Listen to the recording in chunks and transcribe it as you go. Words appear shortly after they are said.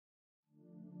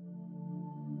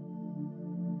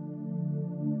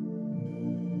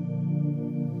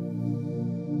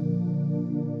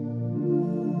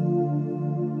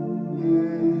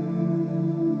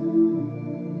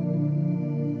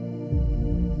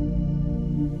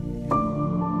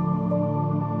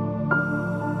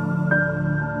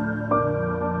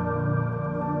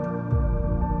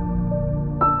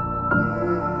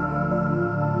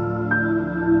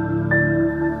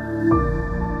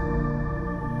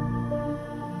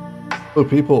Hello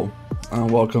people,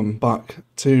 and welcome back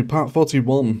to part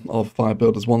 41 of Fire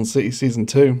Builders 1 City Season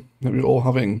 2. Hope you're all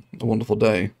having a wonderful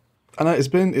day. And it's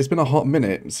been a hot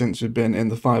minute since we've been in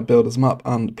the Fire Builders map,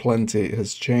 and plenty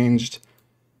has changed.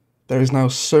 There is now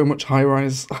so much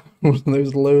high-rise,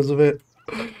 there's loads of it.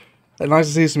 And nice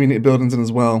to see some unit buildings in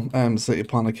as well. City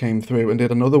Planner came through and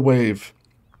did another wave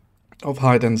of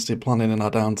high-density planning in our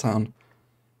downtown.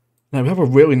 Now we have a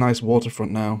really nice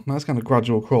waterfront now, nice kind of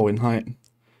gradual crawl in height.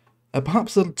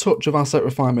 Perhaps a touch of asset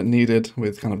refinement needed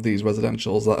with kind of these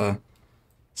residentials that are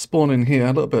spawning here.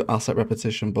 A little bit of asset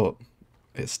repetition, but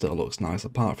it still looks nice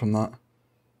apart from that.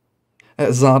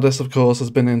 Zardis, of course, has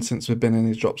been in since we've been in.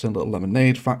 He's dropped in a little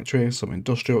lemonade factory, some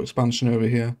industrial expansion over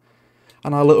here.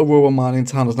 And our little rural mining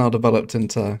town has now developed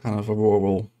into kind of a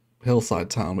rural hillside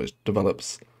town, which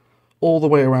develops all the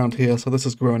way around here. So this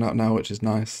is growing out now, which is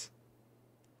nice.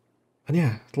 And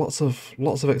yeah, lots of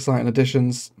exciting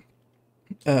additions.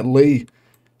 Lee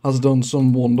has done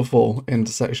some wonderful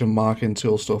intersection marking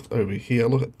tool stuff over here.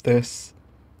 Look at this.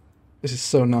 This is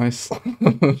so nice.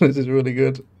 This is really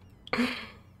good.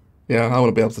 Yeah, I want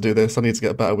to be able to do this. I need to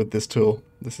get better with this tool.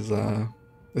 This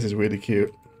is really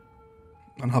cute.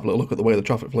 And have a little look at the way the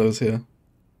traffic flows here.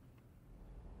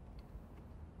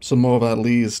 Some more of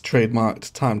Lee's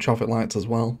trademarked time traffic lights as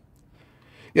well.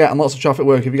 Yeah, and lots of traffic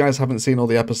work. If you guys haven't seen all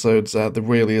the episodes, there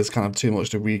really is kind of too much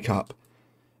to recap.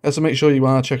 So make sure you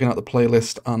are checking out the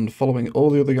playlist and following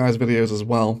all the other guys' videos as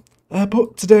well.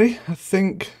 But today, I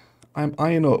think I'm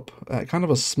eyeing up kind of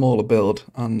a smaller build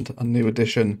and a new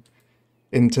addition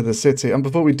into the city. And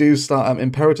before we do start,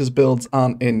 Imperator's builds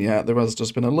aren't in yet. There has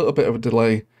just been a little bit of a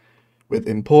delay with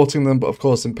importing them. But of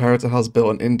course, Imperator has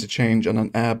built an interchange and an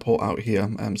airport out here.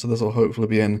 So this will hopefully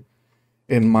be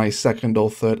in my second or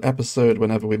third episode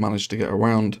whenever we manage to get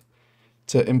around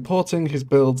to importing his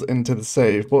builds into the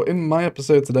save. But in my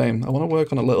episode today, I want to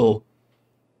work on a little,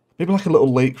 maybe like a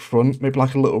little lakefront, maybe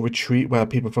like a little retreat where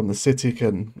people from the city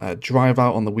can drive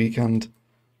out on the weekend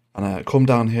and come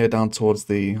down here, down towards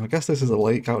the, I guess this is a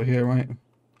lake out here, right?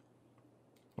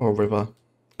 Or a river.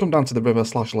 Come down to the river /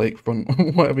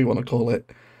 lakefront, whatever you want to call it.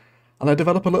 And I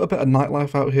develop a little bit of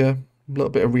nightlife out here, a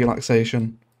little bit of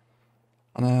relaxation.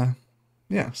 And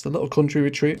yeah, it's a little country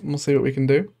retreat, and we'll see what we can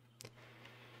do.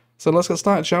 So let's get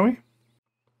started, shall we?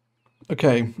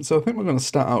 Okay, so I think we're going to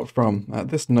start out from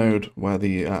this node where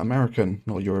the American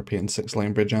or European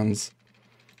 6-lane bridge ends.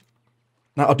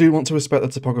 Now, I do want to respect the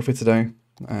topography today.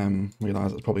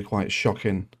 Realise it's probably quite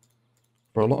shocking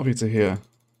for a lot of you to hear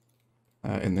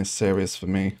in this series for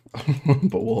me.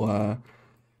 But we'll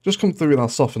just come through with our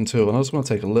soften tool, and I just want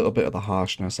to take a little bit of the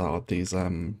harshness out of these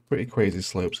pretty crazy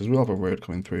slopes, because we'll have a road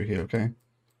coming through here, okay?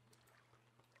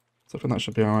 So I think that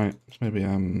should be alright. Just maybe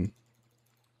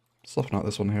soften out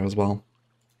this one here as well.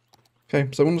 Okay,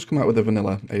 so we'll just come out with a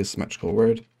vanilla asymmetrical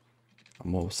road.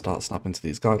 And we'll start snapping to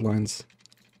these guidelines.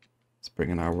 Let's bring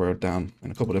in our road down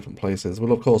in a couple of different places.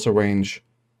 We'll of course arrange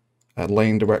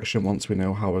lane direction once we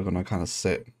know how we're going to kind of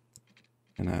sit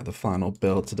in the final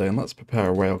build today. And let's prepare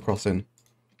a rail crossing.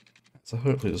 So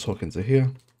hopefully just hook into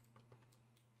here.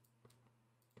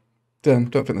 Then,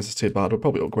 don't think this is too bad. We'll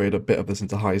probably upgrade a bit of this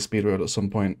into high-speed road at some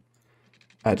point.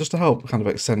 Just to help kind of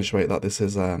accentuate that this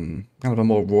is kind of a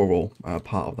more rural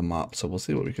part of the map. So we'll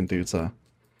see what we can do to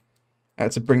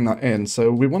bring that in.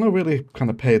 So we want to really kind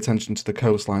of pay attention to the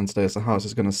coastline today as to how this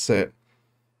is going to sit.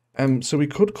 So we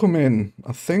could come in,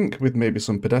 I think, with maybe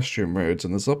some pedestrian roads.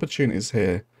 And there's opportunities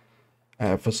here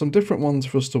for some different ones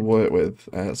for us to work with.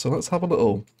 So let's have a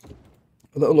little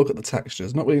look at the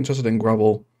textures. Not really interested in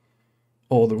gravel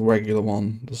or the regular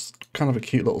one. There's kind of a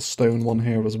cute little stone one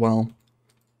here as well.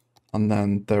 And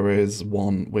then there is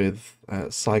one with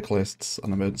cyclists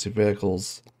and emergency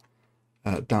vehicles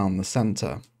down the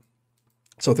centre.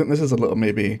 So I think this is a little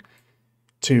maybe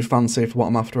too fancy for what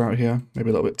I'm after out here. Maybe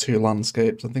a little bit too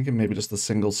landscaped. I'm thinking maybe just the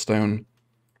single stone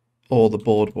or the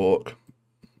boardwalk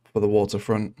for the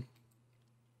waterfront.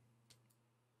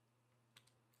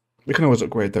 We can always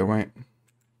upgrade though, right?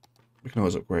 We can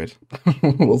always upgrade.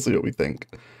 We'll see what we think.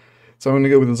 So I'm going to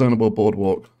go with the zonable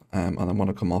boardwalk. And I want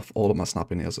to come off all of my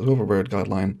snapping here. So over road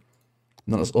guideline. And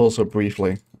then let's also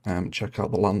briefly check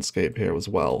out the landscape here as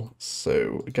well.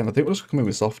 So again, I think we'll just come in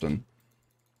with soften.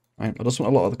 Right? I just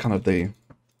want a lot of the kind of the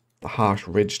harsh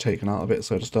ridge taken out of it.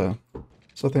 So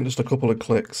I think just a couple of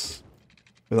clicks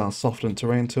with our soften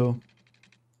terrain tool.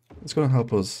 It's going to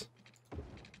help us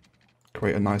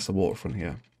create a nicer waterfront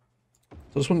here. So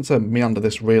I just wanted to meander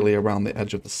this really around the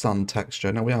edge of the sand texture.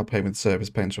 Now we are painting with Surface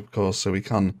Painter, of course, so we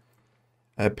can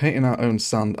paint in our own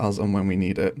sand as and when we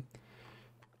need it.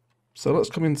 So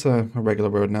let's come into a regular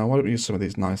road now. Why don't we use some of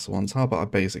these nicer ones? How about a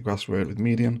basic grass road with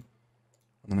median?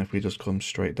 And if we just come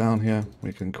straight down here,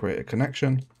 we can create a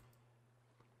connection,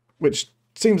 which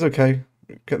seems okay.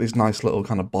 Get these nice little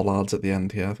kind of bollards at the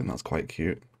end here. I think that's quite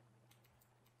cute.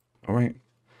 All right.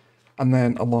 And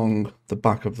then along the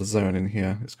back of the zone in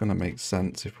here, it's going to make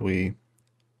sense if we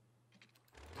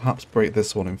perhaps break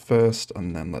this one in first,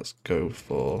 and then let's go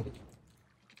for...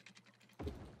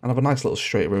 and have a nice little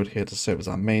straight road here to serve as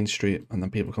our main street, and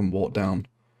then people can walk down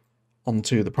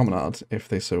onto the promenade if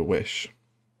they so wish.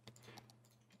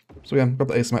 So again, grab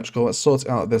the asymmetrical. Let's sort it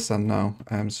out at this end now.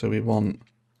 So we want,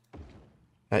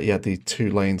 yeah, the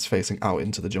 2 lanes facing out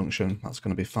into the junction. That's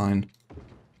going to be fine.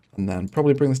 And then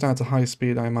probably bring this down to high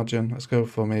speed, I imagine. Let's go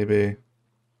for maybe, I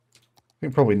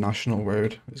think probably National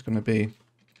Road is going to be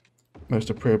most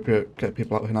appropriate. Get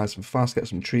people out here nice and fast. Get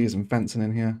some trees and fencing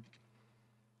in here.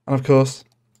 And of course,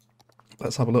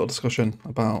 let's have a little discussion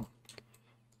about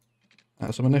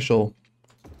some initial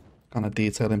kind of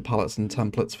detailing palettes and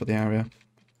templates for the area.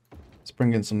 Let's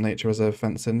bring in some nature reserve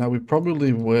fencing. Now we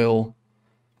probably will,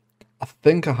 I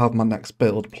think I have my next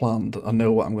build planned. I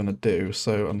know what I'm going to do,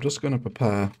 so I'm just going to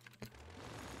prepare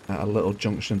a little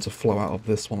junction to flow out of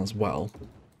this one as well.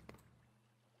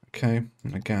 Okay,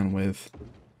 and again with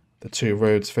the 2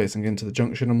 roads facing into the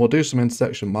junction, and we'll do some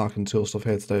intersection marking tool stuff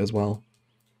here today as well.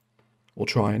 We'll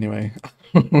try anyway.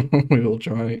 We will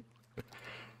try.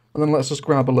 And then let's just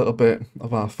grab a little bit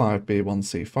of our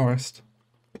 5B1C forest.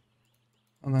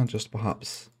 And then just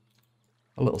perhaps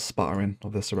a little spattering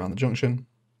of this around the junction.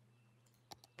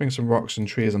 Bring some rocks and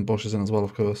trees and bushes in as well,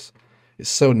 of course. It's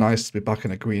so nice to be back in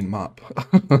a green map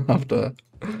after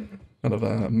kind of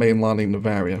mainlining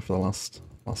Bavaria for the last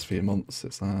few months.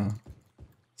 It's nice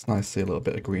to see a little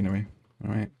bit of greenery.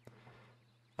 All right.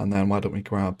 And then why don't we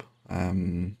grab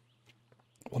one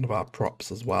of our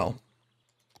props as well?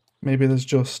 Maybe there's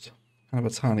just kind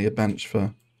of a tinier bench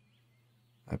for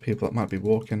people that might be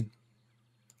walking.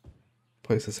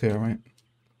 Places here, right?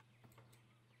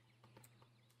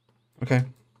 Okay.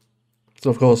 So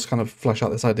of course, kind of flesh out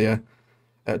this idea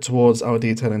towards our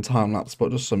detailing time lapse,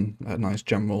 but just some nice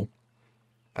general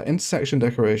intersection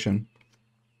decoration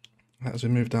as we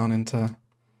move down into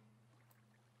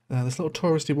this little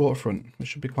touristy waterfront, which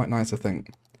should be quite nice, I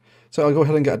think. So I'll go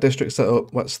ahead and get a district set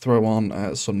up. Let's throw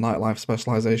on some nightlife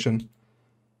specialization,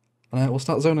 and we'll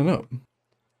start zoning up.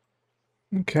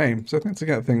 Okay, so I think to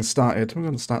get things started, we're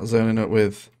going to start zoning up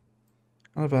with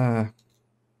kind of a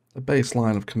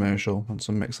baseline of commercial and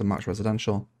some mix and match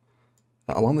residential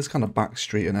along this kind of back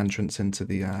street and entrance into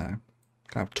the kind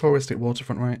of touristic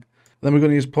waterfront, right? And then we're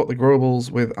going to use put the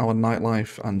growables with our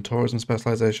nightlife and tourism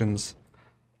specializations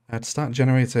to start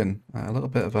generating a little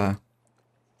bit of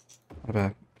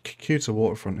a cuter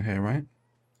waterfront here, right?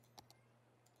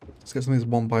 Let's get some of these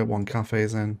 1x1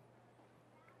 cafes in.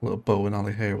 A little bowling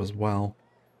alley here as well.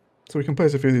 So we can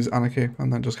place a few of these anarchy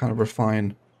and then just kind of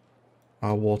refine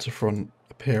our waterfront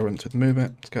appearance with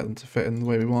movement to get them to fit in the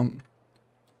way we want.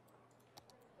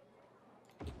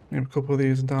 Maybe a couple of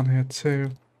these down here too.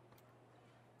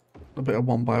 A bit of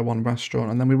 1x1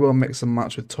 restaurant, and then we will mix and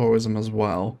match with tourism as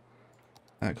well,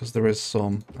 because there is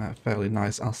some fairly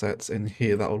nice assets in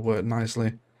here that would work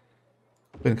nicely.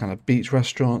 Been kind of beach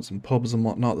restaurants and pubs and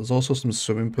whatnot. There's also some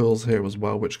swimming pools here as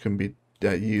well, which can be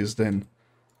used in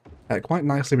quite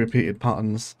nicely repeated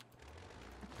patterns.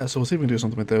 So we'll see if we can do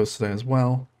something with those today as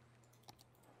well.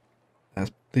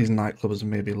 These nightclubs are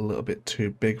maybe a little bit too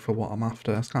big for what I'm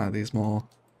after. It's kind of these more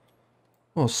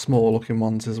small looking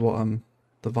ones is what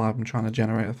the vibe I'm trying to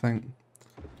generate, I think.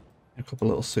 A couple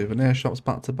little souvenir shops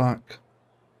back to back.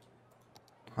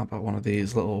 How about one of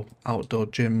these little outdoor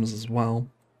gyms as well?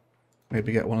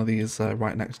 Maybe get one of these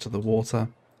right next to the water.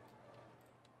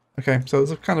 Okay, so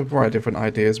there's a kind of variety of different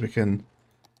ideas we can...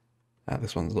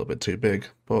 this one's a little bit too big,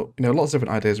 but you know, lots of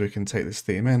different ideas we can take this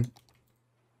theme in.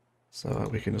 So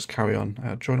we can just carry on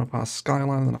drawing up our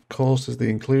skyline, and of course there's the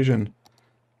inclusion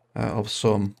of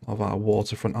some of our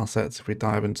waterfront assets. If we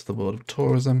dive into the world of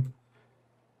tourism,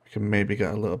 we can maybe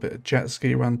get a little bit of jet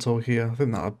ski rental here. I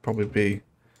think that would probably be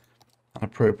an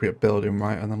appropriate building,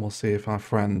 right? And then we'll see if our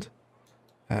friend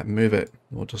Move It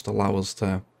will just allow us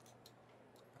to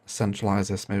centralize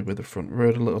this maybe with the front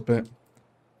road a little bit.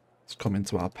 Let's come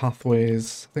into our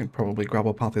pathways. I think probably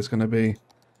gravel path is going to be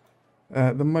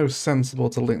the most sensible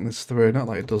to link this through. Not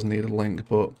like it does need a link,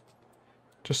 but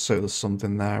just so there's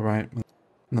something there, right? And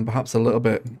then perhaps a little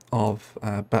bit of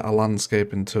better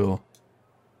landscaping tool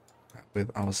with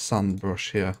our sand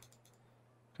brush here.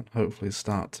 Can hopefully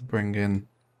start to bring in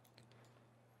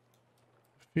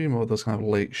a few more of those kind of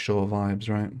lake shore vibes,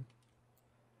 right?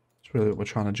 It's really what we're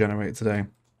trying to generate today.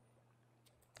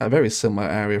 A very similar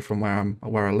area from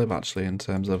where I live actually, in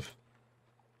terms of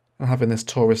and having this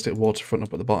touristic waterfront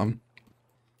up at the bottom.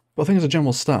 But I think as a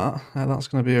general start, that's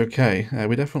going to be okay.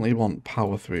 We definitely want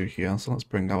power through here, so let's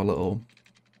bring our little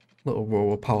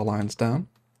rural power lines down.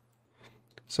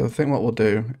 So I think what we'll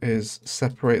do is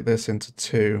separate this into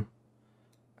two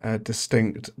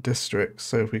distinct districts.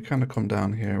 So if we kind of come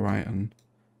down here, right, and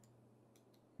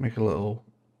make a little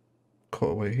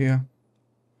cutaway here,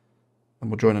 and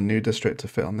we'll join a new district to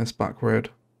fit on this back road,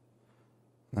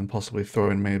 and then possibly throw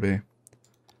in maybe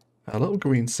a little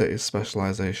green cities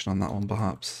specialization on that one,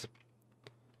 perhaps.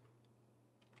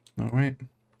 Alright.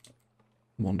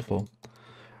 Wonderful.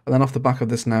 And then off the back of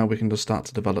this now, we can just start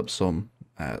to develop some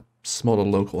smaller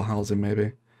local housing,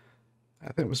 maybe.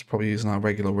 I think we're probably using our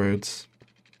regular roads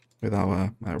with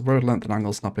our road length and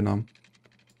angle snapping on.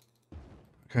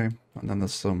 Okay, and then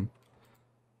there's some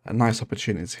nice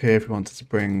opportunities here if we wanted to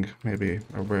bring maybe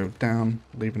a road down,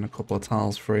 leaving a couple of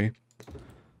tiles free.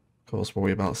 Of course,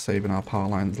 worry about saving our power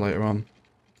lines later on.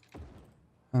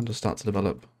 And just start to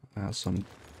develop some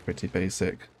pretty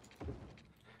basic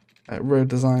road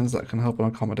designs that can help and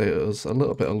accommodate us a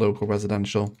little bit of local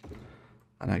residential.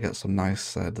 And I get some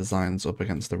nice designs up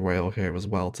against the rail here as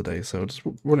well today. So just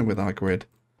running with our grid.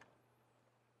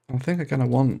 I think again I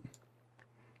want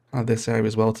this area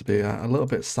as well to be a little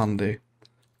bit sandy.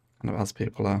 Kind of as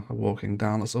people are walking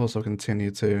down. Let's also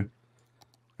continue to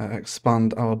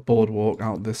expand our boardwalk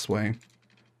out this way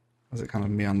as it kind of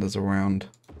meanders around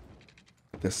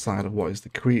this side of what is the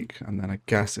creek, and then I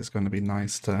guess it's going to be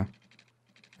nice to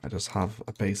just have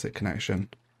a basic connection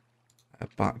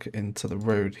back into the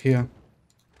road here.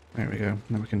 There we go,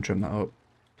 then we can trim that up.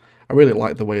 I really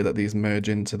like the way that these merge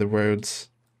into the roads,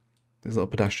 these little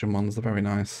pedestrian ones, they're very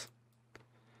nice.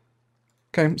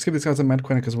 Okay, let's give these guys a med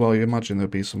clinic as well. You imagine there'd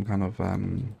be some kind of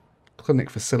clinic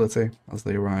facility as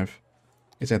they arrive.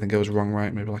 If anything goes wrong,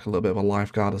 right? Maybe like a little bit of a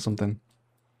lifeguard or something.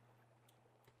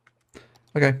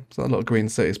 Okay, so that little green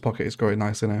cities pocket is growing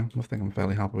nicely now. I think I'm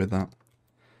fairly happy with that.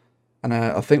 And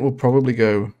I think we'll probably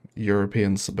go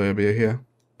European suburbia here.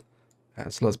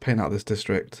 So let's paint out this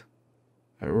district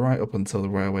right up until the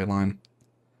railway line.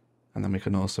 And then we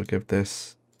can also give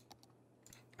this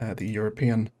the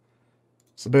European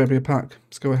suburbia pack.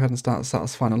 Let's go ahead and start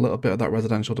satisfying a little bit of that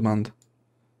residential demand.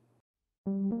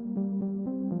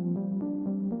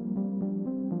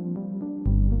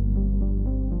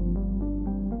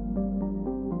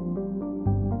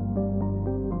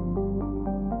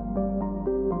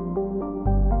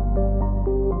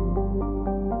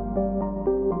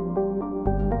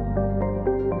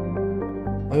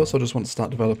 I also just want to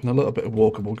start developing a little bit of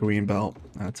walkable green belt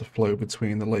to flow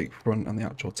between the lakefront and the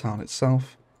actual town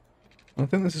itself. And I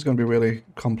think this is going to be really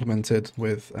complemented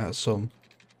with some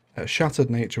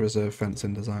shattered nature reserve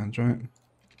fencing designs, right?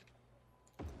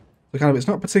 So kind of, it's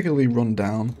not particularly run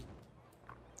down,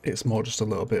 it's more just a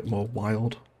little bit more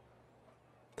wild.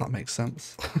 That makes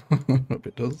sense. I hope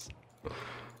it does.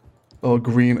 Oh,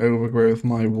 green overgrowth,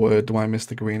 my word, do I miss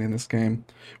the green in this game.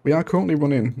 We are currently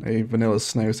running a vanilla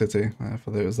snow city,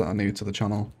 for those that are new to the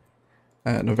channel.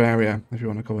 Novaria, if you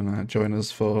want to come and join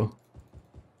us for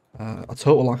a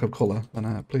total lack of colour,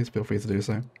 then please feel free to do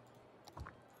so.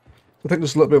 I think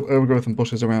just a little bit of overgrowth and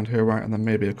bushes around here, right, and then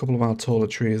maybe a couple of our taller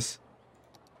trees,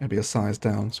 maybe a size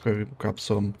down. Let's go grab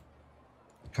some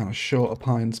kind of shorter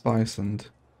pine spice, and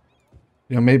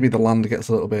you know, maybe the land gets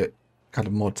a little bit kind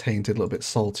of more tainted, a little bit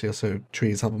saltier, so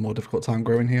trees have a more difficult time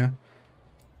growing here.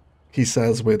 He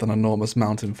says with an enormous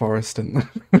mountain forest in,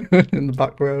 in the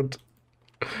background.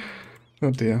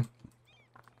 Oh dear.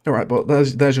 Alright, but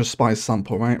there's your spice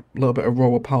sample, right? A little bit of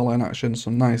rural power line action,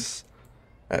 some nice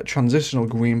transitional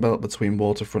green belt between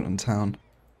waterfront and town.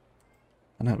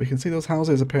 And we can see those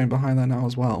houses appearing behind there now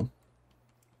as well.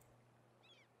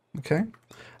 Okay.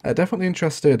 Definitely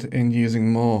interested in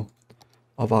using more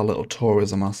of our little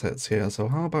tourism assets here. So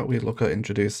how about we look at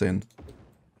introducing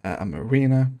a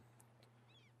marina,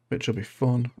 which will be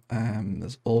fun.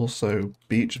 There's also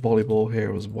beach volleyball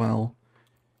here as well.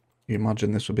 You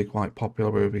imagine this would be quite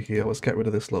popular over here. Let's get rid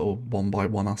of this little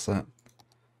 1x1 asset.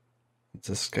 It's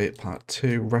a skate park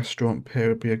 2. Restaurant pier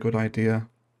would be a good idea.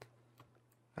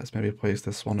 Let's maybe place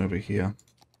this one over here.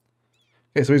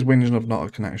 Okay, so he's whinging of not a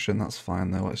connection. That's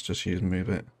fine though. Let's just use move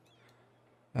it.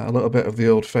 A little bit of the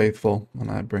old faithful, and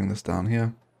I bring this down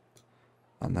here.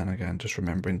 And then again, just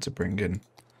remembering to bring in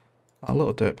a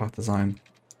little dirt path design.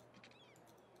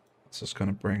 It's just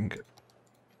going to bring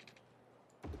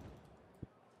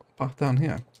path down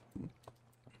here.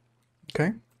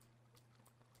 Okay.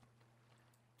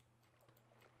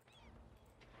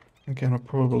 Again, I'll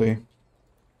probably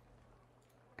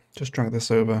just drag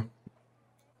this over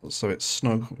so it's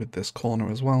snug with this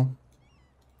corner as well.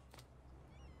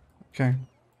 Okay.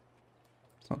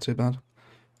 not too bad.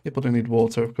 People do need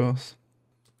water, of course.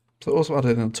 So also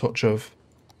added in a touch of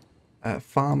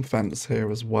farm fence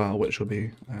here as well, which will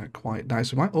be quite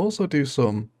nice. We might also do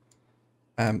some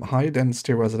high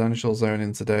density residential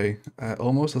zoning today,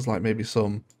 almost as like maybe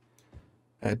some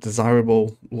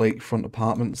desirable lakefront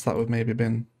apartments that have maybe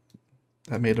been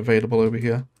made available over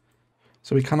here.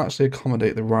 So we can actually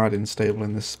accommodate the riding stable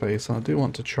in this space, and I do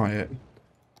want to try it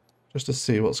just to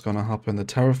see what's going to happen. The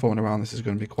terraforming around this is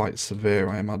going to be quite severe,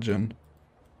 I imagine.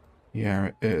 Yeah,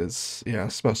 it is. Yeah,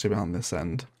 especially around this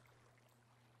end.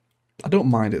 I don't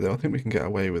mind it though. I think we can get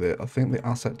away with it. I think the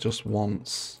asset just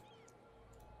wants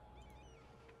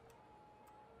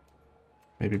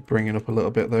maybe bringing up a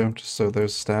little bit though, just so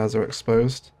those stairs are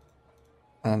exposed.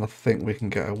 And I think we can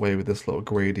get away with this little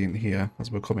gradient here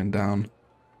as we're coming down.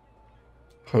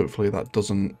 Hopefully that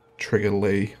doesn't trigger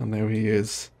Lee. I know he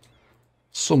is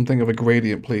something of a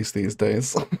gradient police these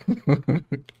days.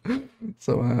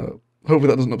 So hopefully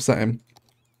that doesn't upset him.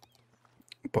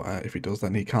 But if he does,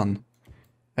 then he can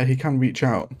reach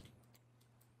out.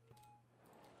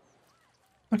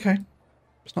 Okay,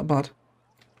 it's not bad.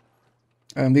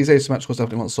 These asymmetricals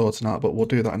definitely want sorting out, but we'll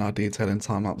do that in our detailing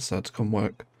time lapse to come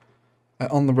work.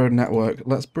 On the road network,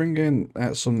 let's bring in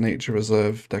some nature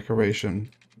reserve decoration,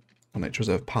 or nature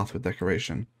reserve path with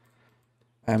decoration,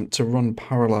 to run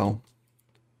parallel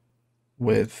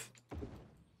with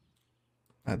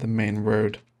the main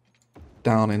road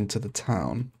down into the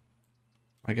town.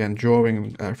 Again,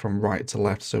 drawing from right to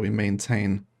left, so we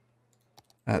maintain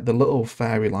the little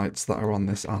fairy lights that are on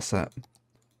this asset.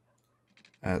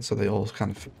 So they all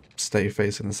kind of stay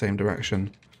facing the same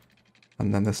direction.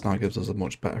 And then this now gives us a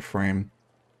much better frame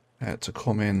to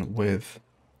come in with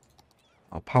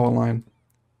our power line.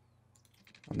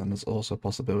 And then there's also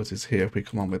possibilities here if we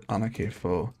come on with Anarchy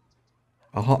for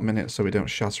a hot minute so we don't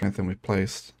shatter anything we've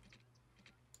placed.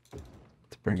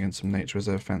 To bring in some nature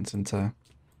reserve fencing to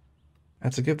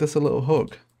give this a little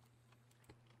hug.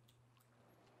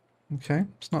 Okay,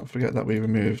 let's not forget that we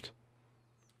removed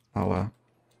our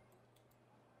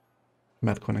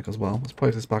med clinic as well. Let's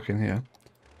place this back in here.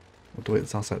 We'll delete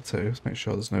this asset too. Let's make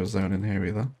sure there's no zone in here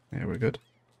either. Yeah, we're good.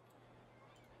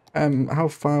 How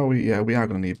far are we? Yeah, we are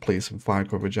going to need police and fire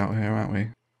coverage out here, aren't we?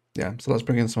 Yeah, so let's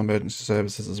bring in some emergency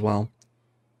services as well.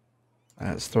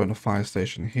 Let's throw in a fire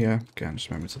station here. Again, just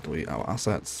remember to delete our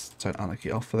assets. Turn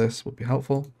Anarchy off for this would be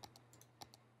helpful.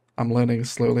 I'm learning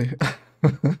slowly.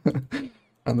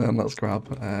 And then let's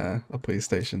grab a police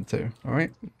station too.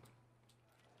 Alright.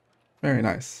 Very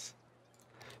nice.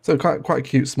 So quite a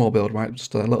cute small build, right?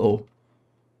 Just a little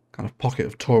kind of pocket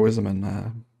of tourism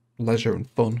and leisure and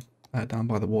fun down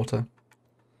by the water.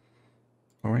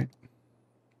 Alright.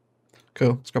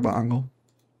 Cool. Let's grab that angle.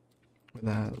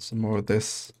 With some more of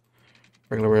this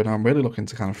regular road. Now I'm really looking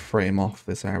to kind of frame off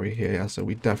this area here, yeah, so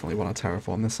we definitely want to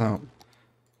terraform this out.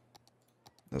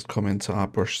 Let's come into our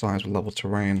brush size with level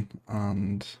terrain,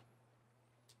 and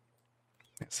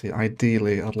let's see,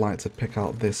 ideally I'd like to pick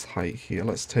out this height here.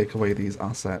 Let's take away these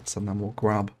assets and then we'll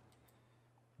grab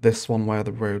this one where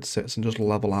the road sits and just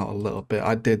level out a little bit.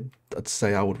 I'd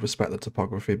say I would respect the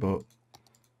topography, but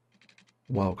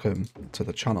welcome to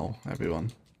the channel,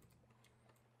 everyone.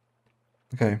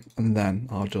 Okay, and then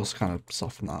I'll just kind of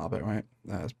soften that a bit, right?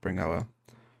 Let's bring our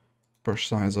brush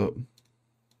size up.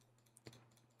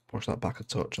 Push that back a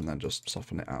touch and then just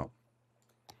soften it out.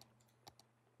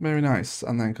 Very nice.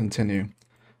 And then continue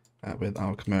with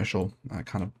our commercial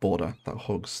kind of border that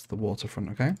hugs the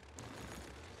waterfront, okay?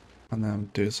 And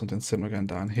then do something similar again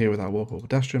down here with our walkable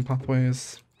pedestrian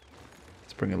pathways.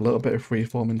 Let's bring a little bit of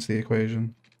freeform into the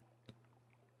equation.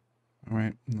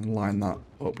 Alright, and then line that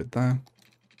up with there.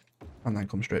 And then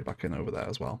come straight back in over there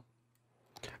as well.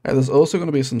 There's also going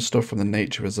to be some stuff from the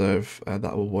nature reserve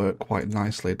that will work quite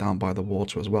nicely down by the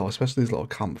water as well, especially these little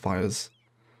campfires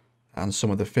and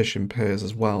some of the fishing piers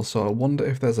as well. So I wonder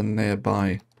if there's a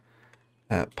nearby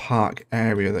park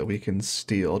area that we can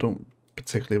steal. I don't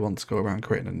particularly want to go around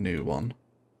creating a new one.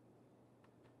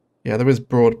 Yeah, there is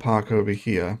Broad Park over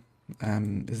here.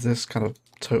 Is this kind of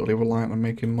totally reliant on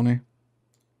making money?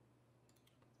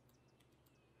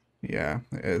 Yeah,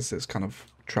 it is. It's kind of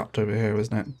trapped over here,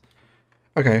 isn't it?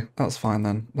 Okay, that's fine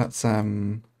then. Let's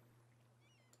just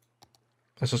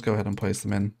go ahead and place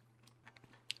them in.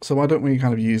 So why don't we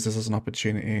kind of use this as an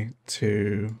opportunity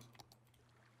to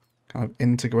kind of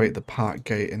integrate the park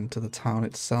gate into the town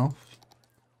itself.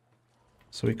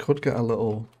 So we could get a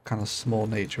little kind of small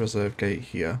nature reserve gate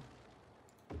here,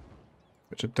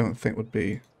 which I don't think would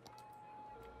be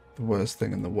the worst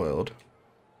thing in the world.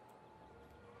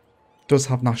 It does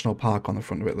have National Park on the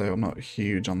front of it though. I'm not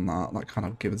huge on that. That kind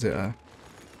of gives it a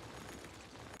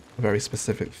very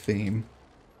specific theme.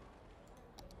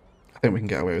 think we can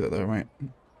get away with it though, right?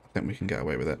 I think we can get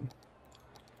away with it.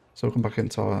 So we'll come back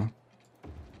into our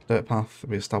dirt path.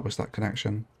 We establish that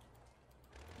connection.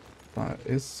 That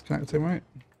is connecting, right?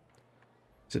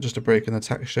 Is it just a break in the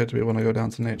texture? Do we want to go down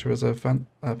to nature reserve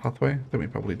pathway? I think we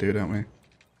probably do, don't we?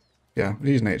 Yeah,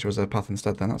 we use nature reserve path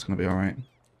instead then. That's going to be alright.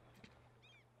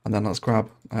 And then let's grab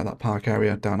that park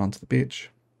area down onto the beach.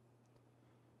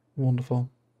 Wonderful.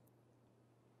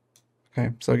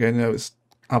 Okay, so again, you know, it's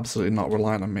absolutely not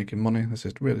reliant on making money. This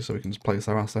is really so we can just place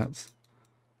our assets.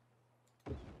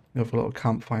 We have a little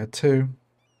campfire too.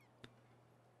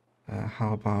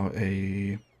 How about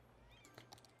a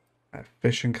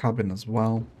fishing cabin as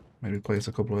well? Maybe place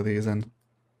a couple of these in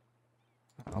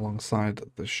alongside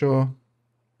the shore.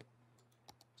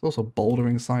 There's also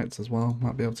bouldering sites as well.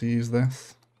 Might be able to use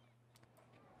this.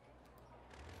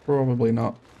 Probably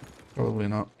not. Probably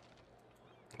not.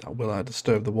 That will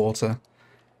disturb the water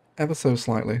ever so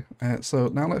slightly. So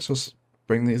now let's just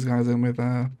bring these guys in with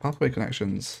pathway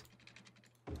connections.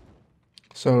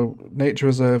 So nature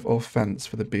reserve or fence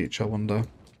for the beach, I wonder.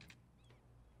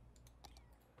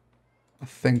 I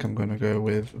think I'm going to go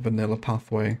with vanilla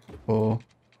pathway for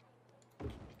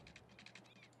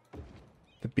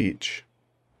the beach.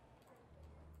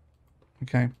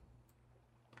 Okay.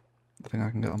 I think I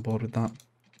can get on board with that.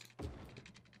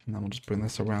 And then we'll just bring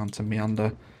this around to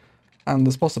meander. And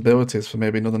there's possibilities for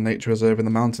maybe another nature reserve in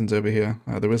the mountains over here.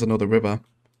 There is another river.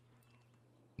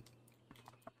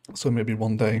 So maybe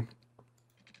one day,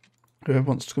 whoever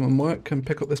wants to come and work can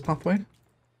pick up this pathway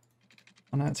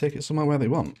and take it somewhere where they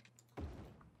want.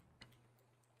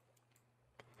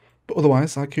 But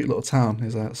otherwise, our cute little town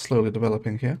is slowly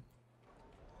developing here.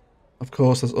 Of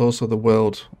course, there's also the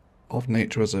world of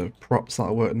nature reserve props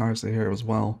that'll work nicely here as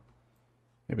well.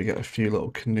 Maybe get a few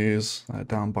little canoes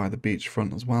down by the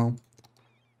beachfront as well.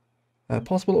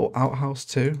 Possible little outhouse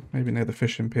too, maybe near the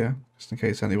fishing pier, just in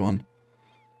case anyone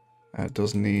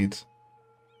does need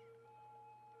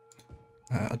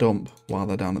a dump while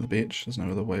they're down at the beach. There's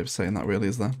no other way of saying that really,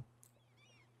 is there?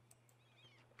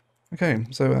 Okay,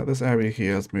 so this area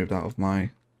here has moved out of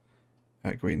my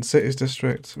Green Cities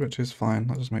district, which is fine.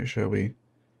 Let's just make sure we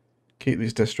keep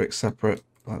these districts separate.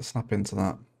 Let's snap into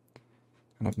that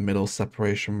kind of middle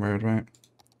separation road, right?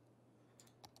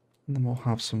 And then we'll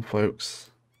have some folks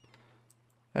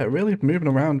really moving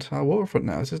around our waterfront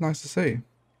now. This is nice to see.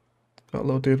 Got a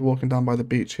little dude walking down by the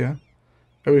beach here.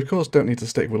 But we of course don't need to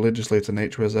stick religiously to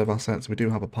nature reserve assets. We do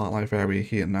have a park life area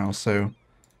here now, so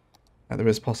there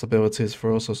is possibilities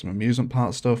for also some amusement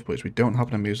park stuff, which we don't have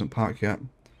an amusement park yet.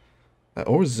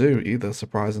 Or a zoo either,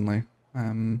 surprisingly.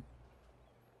 Yeah,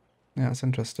 it's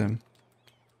interesting.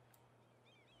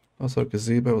 Also a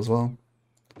gazebo as well.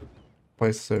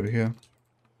 Places over here.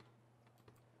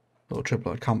 Little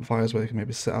triplet of campfires where you can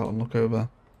maybe sit out and look over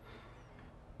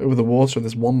the water of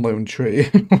this one lone tree,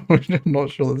 which I'm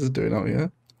not sure what this is doing out here.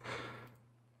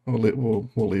 We'll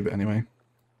leave it anyway.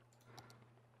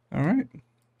 Alright.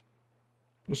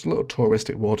 Just a little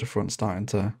touristic waterfront starting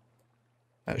to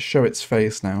show its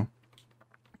face now.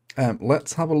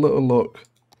 Let's have a little look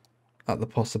at the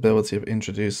possibility of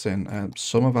introducing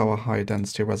some of our high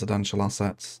density residential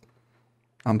assets.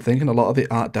 I'm thinking a lot of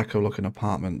the Art Deco looking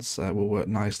apartments will work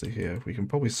nicely here. We can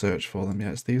probably search for them. Yeah,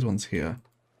 it's these ones here.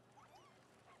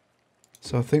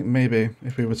 So I think maybe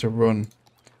if we were to run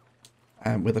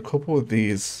with a couple of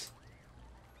these,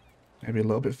 maybe a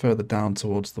little bit further down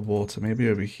towards the water, maybe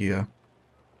over here,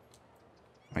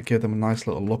 might give them a nice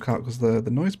little lookout, because the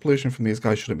noise pollution from these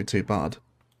guys shouldn't be too bad.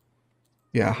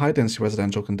 Yeah, high density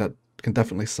residential can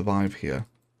definitely survive here.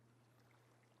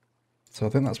 So I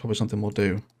think that's probably something we'll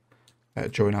do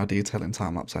during our detailing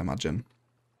time lapse, I imagine.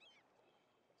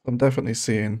 I'm definitely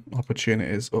seeing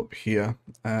opportunities up here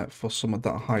for some of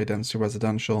that high density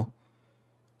residential.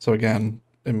 So again,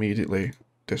 immediately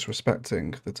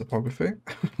disrespecting the topography.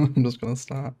 I'm just going to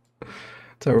start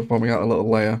terraforming out a little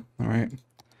layer, alright?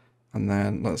 And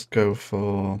then let's go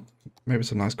for maybe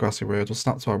some nice grassy roads. We'll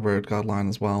snap to our road guard line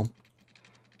as well.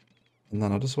 And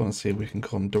then I just want to see if we can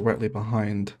come directly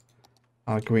behind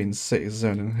our green city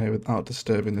zone in here without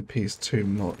disturbing the piece too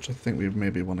much. I think we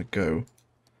maybe want to go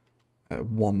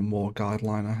one more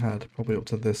guideline ahead, probably up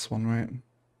to this one, right?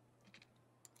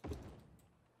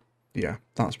 Yeah,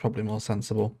 that's probably more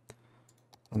sensible.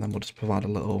 And then we'll just provide a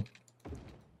little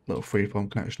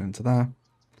freeform connection into there.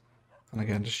 And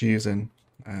again, just using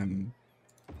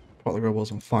plot the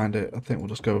robots and find it. I think we'll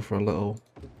just go for a little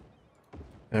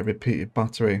repeated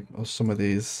battery of some of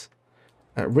these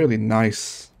really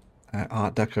nice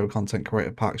Art Deco content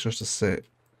creator packs just to sit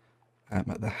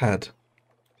at the head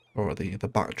or the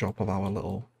backdrop of our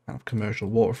little kind of commercial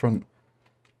waterfront.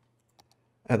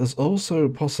 There's also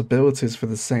possibilities for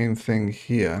the same thing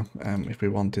here, if we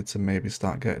wanted to maybe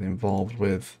start getting involved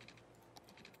with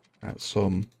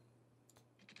some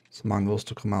angles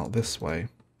to come out this way.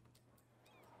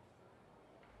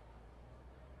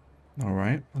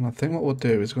 Alright, and I think what we'll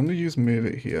do is we're going to use move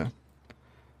it here.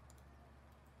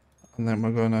 And then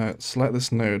we're going to select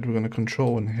this node, we're going to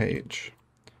control and H.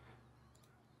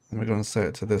 And we're going to set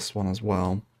it to this one as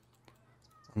well.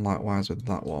 And likewise with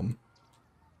that one.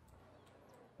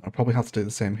 I'll probably have to do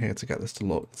the same here to get this to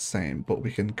look the same, but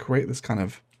we can create this kind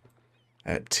of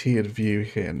tiered view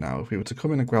here now. If we were to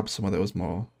come in and grab some of those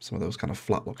kind of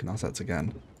flat looking assets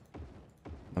again,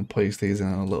 and place these in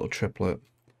a little triplet.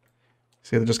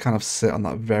 See, they just kind of sit on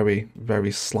that very, very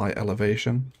slight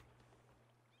elevation.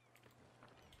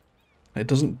 It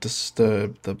doesn't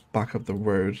disturb the back of the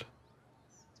road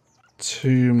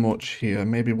too much here.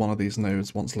 Maybe one of these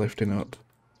nodes wants lifting up.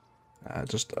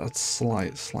 Just a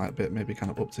slight bit, maybe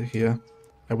kind of up to here.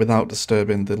 Without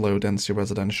disturbing the low density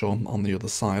residential on the other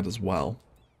side as well.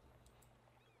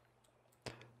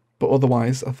 But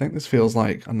otherwise, I think this feels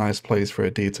like a nice place for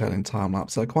a detailing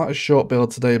time-lapse. Quite a short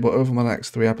build today, but over my next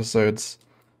 3 episodes,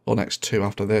 or next 2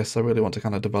 after this, I really want to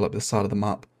kind of develop this side of the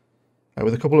map.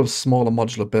 With a couple of smaller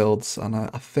modular builds, and I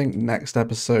think next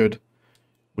episode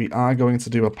we are going to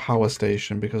do a power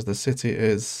station because the city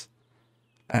is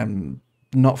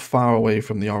not far away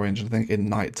from the orange. I think in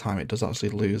night time it does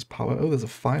actually lose power. Oh, there's a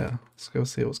fire. Let's go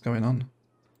see what's going on.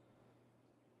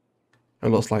 It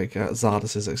looks like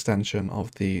Zardas's extension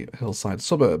of the hillside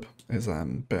suburb is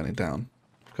burning down.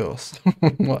 Of course.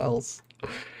 What else?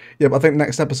 Yeah, but I think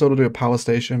next episode we'll do a power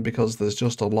station because there's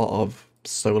just a lot of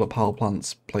solar power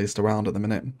plants placed around at the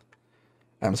minute.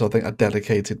 So I think a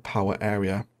dedicated power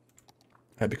area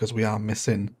because we are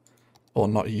missing or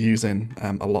not using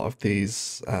a lot of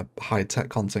these high-tech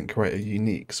content creator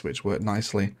uniques, which work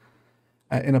nicely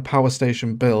in a power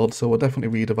station build. So we'll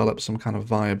definitely redevelop some kind of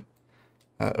vibe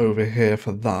over here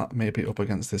for that, maybe up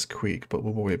against this creek, but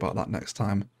we'll worry about that next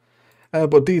time.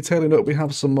 But detailing up, we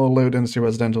have some more low density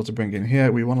residential to bring in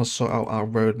here. We want to sort out our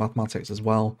road mathematics as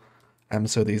well,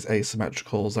 so these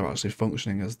asymmetricals are actually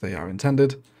functioning as they are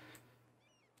intended.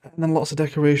 And then lots of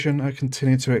decoration. I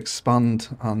continue to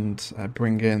expand and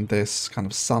bring in this kind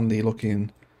of sandy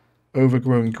looking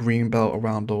overgrown green belt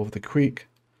around all of the creek.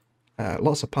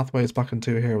 Lots of pathways back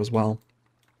into here as well.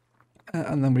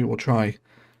 And then we will try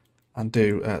and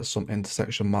do some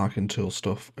intersection marking tool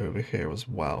stuff over here as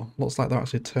well. Looks like they're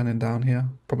actually turning down here.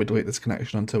 Probably delete this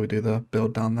connection until we do the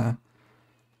build down there.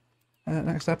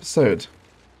 Next episode.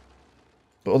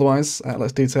 But otherwise,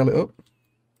 let's detail it up.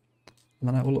 And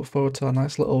then I will look forward to a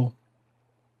nice little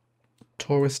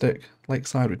touristic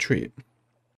lakeside retreat.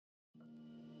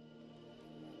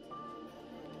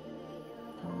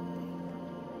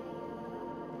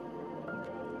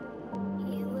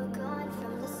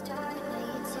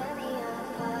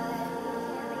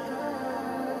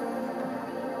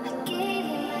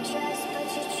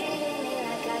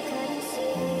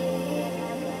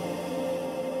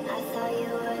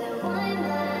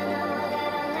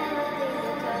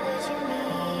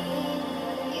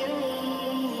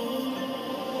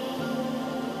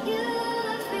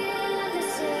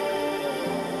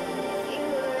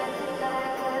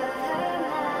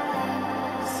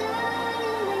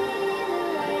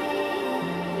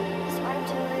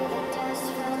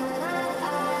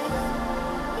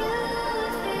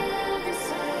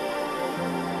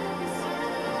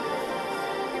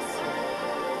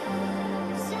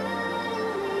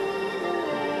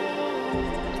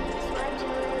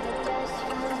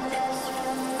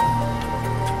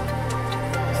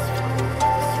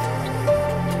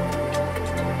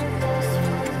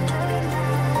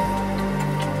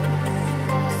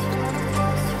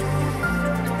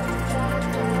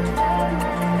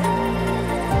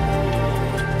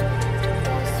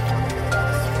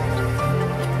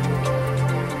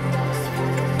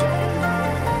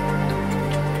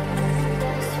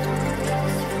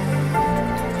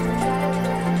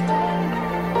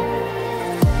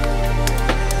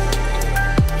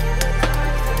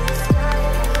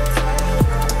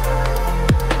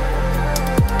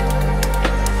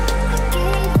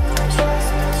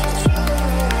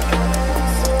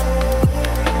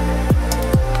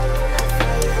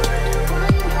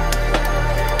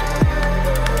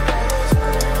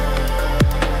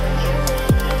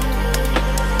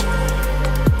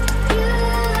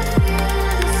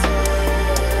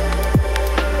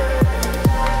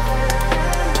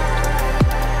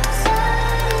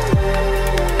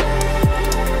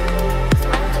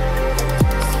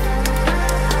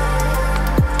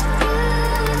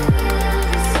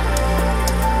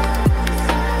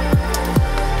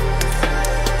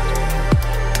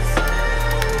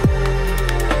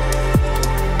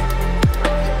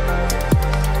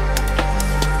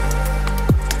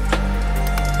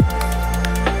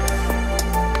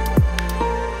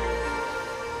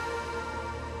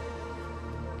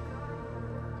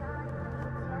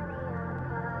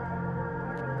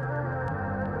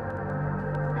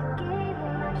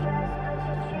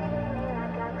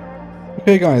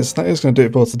 Okay guys, that is going to do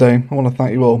it for today. I want to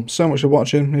thank you all so much for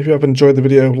watching. If you have enjoyed the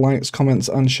video, likes, comments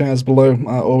and shares below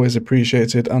are always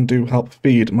appreciated and do help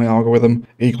feed my algorithm.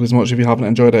 Equally as much if you haven't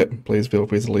enjoyed it, please feel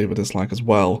free to leave a dislike as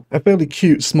well. A fairly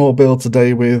cute small build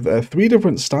today with 3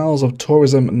 different styles of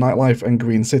tourism, nightlife and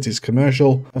green cities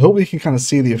commercial. I hope you can kind of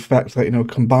see the effect that, you know,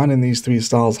 combining these 3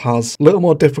 styles has. A little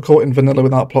more difficult in vanilla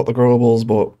without plot the growables,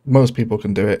 but most people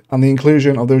can do it. And the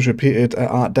inclusion of those repeated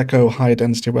Art Deco high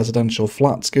density residential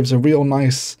flats gives a real nice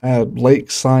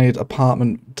lakeside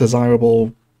apartment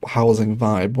desirable housing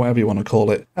vibe, whatever you want to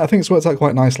call it. I think it's worked out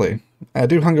quite nicely. I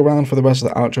do hang around for the rest of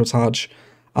the outro tag,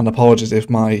 and apologies if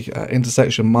my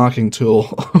intersection marking tool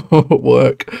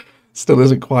work still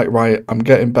isn't quite right. I'm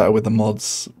getting better with the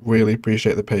mods, really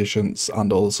appreciate the patience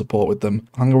and all the support with them.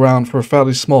 Hang around for a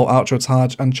fairly small outro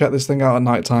tag and check this thing out at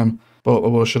night time, but I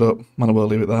will shut up and I will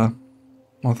leave it there.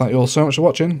 Well, thank you all so much for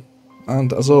watching,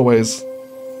 and as always,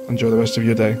 enjoy the rest of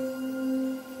your day.